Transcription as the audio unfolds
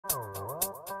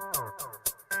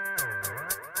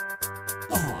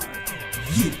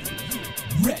you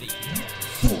ready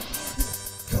for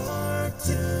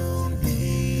Cartoon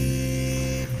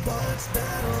Beatbox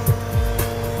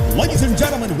Battle? Ladies and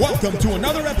gentlemen, welcome to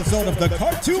another episode of the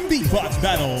Cartoon Beatbox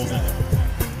Battles.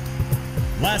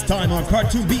 Last time on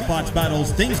Cartoon Beatbox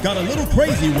Battles, things got a little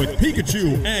crazy with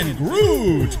Pikachu and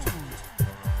Groot.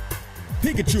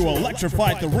 Pikachu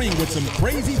electrified the ring with some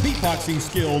crazy beatboxing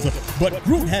skills, but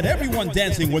Groot had everyone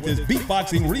dancing with his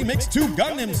beatboxing remix to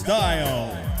Gangnam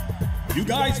Style. You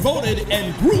guys voted,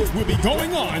 and Groot will be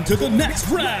going on to the next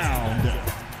round.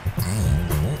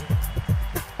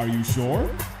 Are you sure?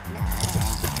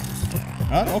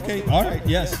 Okay, all right,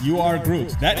 yes, you are Groot.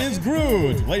 That is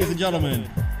Groot, ladies and gentlemen.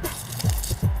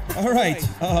 All right,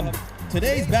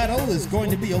 today's battle is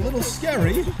going to be a little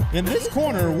scary. In this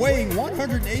corner, weighing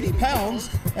 180 pounds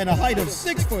and a height of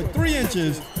 6 foot 3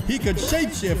 inches, he could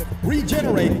shapeshift,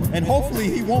 regenerate, and hopefully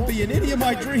he won't be in any of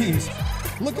my dreams.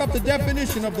 Look up the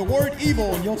definition of the word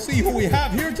evil and you'll see who we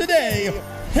have here today,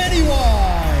 Pennywise.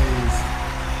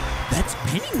 That's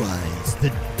Pennywise,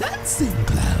 the dancing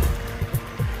clown.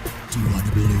 Do you want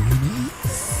a balloon?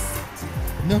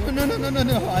 No.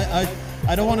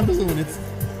 I don't want a balloon. It's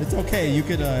okay. You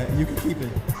could keep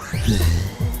it.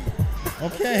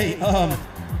 Okay.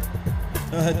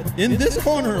 In this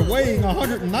corner, weighing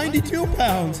 192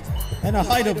 pounds and a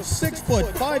height of 6 foot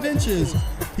 5 inches,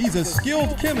 he's a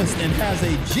skilled chemist and has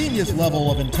a genius level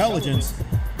of intelligence.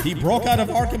 He broke out of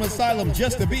Arkham Asylum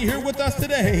just to be here with us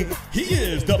today. He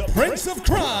is the Prince of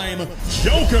Crime,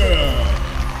 Joker.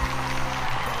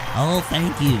 Oh,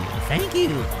 thank you. Thank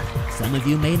you. Some of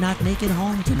you may not make it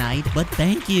home tonight, but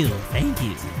thank you. Thank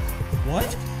you.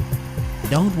 What?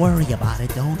 Don't worry about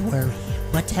it. Don't worry.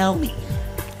 But tell me,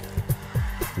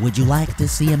 would you like to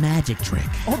see a magic trick?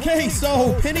 Okay,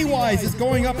 so Pennywise is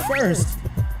going up first.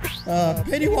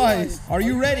 Pennywise, are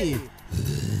you ready?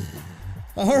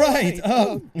 All right,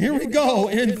 here we go.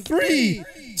 In 3,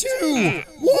 2,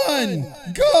 1,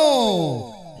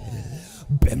 go!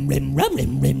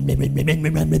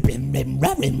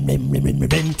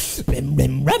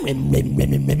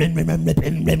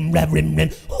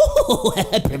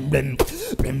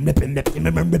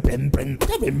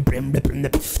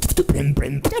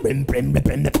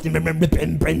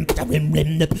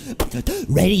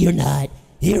 Ready or not,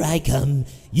 here I come.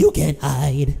 You can't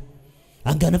hide.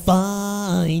 I'm gonna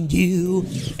find you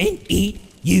and eat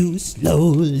you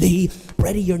slowly.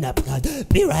 Ready or not,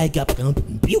 here I come.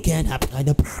 You can't hide.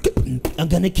 I'm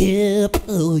gonna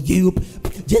kill you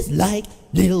just like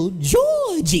little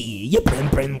Georgie. You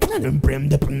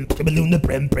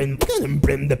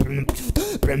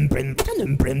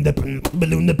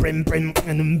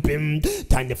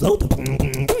time to float.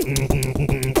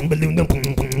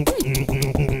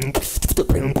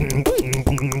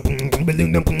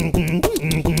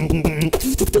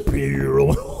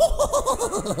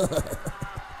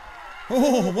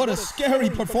 Oh, what a scary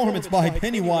performance by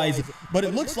Pennywise, but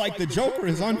it looks like the Joker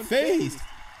is unfazed.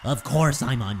 Of course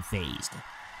I'm unfazed.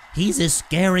 He's as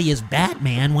scary as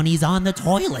Batman when he's on the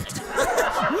toilet.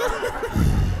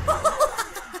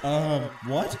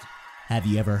 What? Have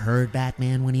you ever heard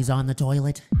Batman when he's on the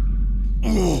toilet?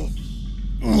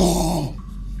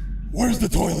 Where's the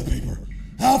toilet paper?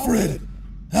 Alfred!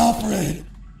 Alfred!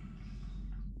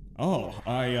 Oh,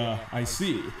 I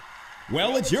see.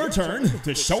 Well, it's your turn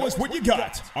to show us what you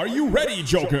got. Are you ready,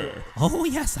 Joker? Oh,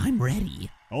 yes, I'm ready.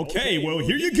 Okay, well,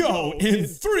 here you go. In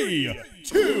 3,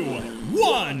 2,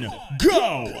 1,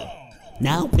 go!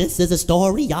 Now, this is a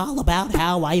story all about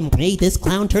how I made this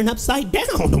clown turn upside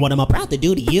down. What I'm about to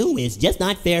do to you is just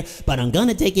not fair, but I'm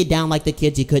gonna take it down like the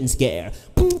kids you couldn't scare.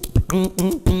 Come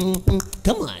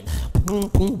on.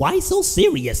 Why so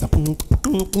serious? In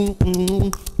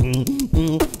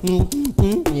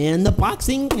the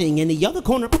boxing ring in the other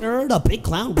corner, a big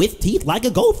clown with teeth like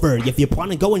a gopher. If you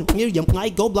wanna go in here, you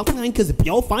might go blind, cause if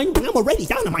you'll find I'm already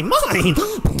down in my mind.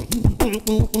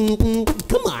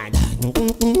 Come on.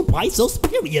 Why so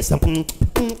serious?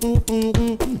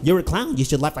 You're a clown, you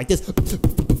should laugh like this.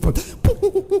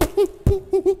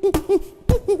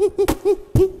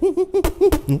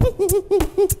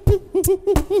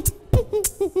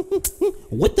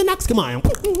 With the knocks, come on.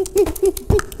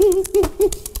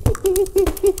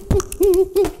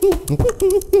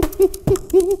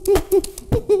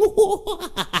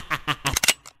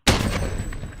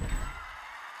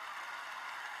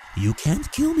 You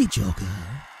can't kill me, Joker.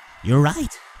 You're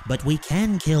right, but we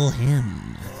can kill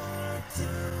him.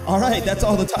 All right, that's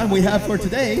all the time we have for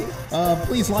today.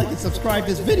 Please like and subscribe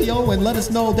this video and let us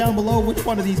know down below which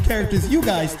one of these characters you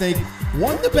guys think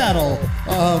won the battle.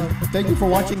 Thank you for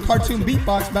watching Cartoon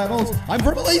Beatbox Battles. I'm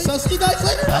Verbal Ace. I'll see you guys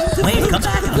later. Wait, come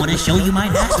back. I want to show you my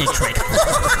magic trick.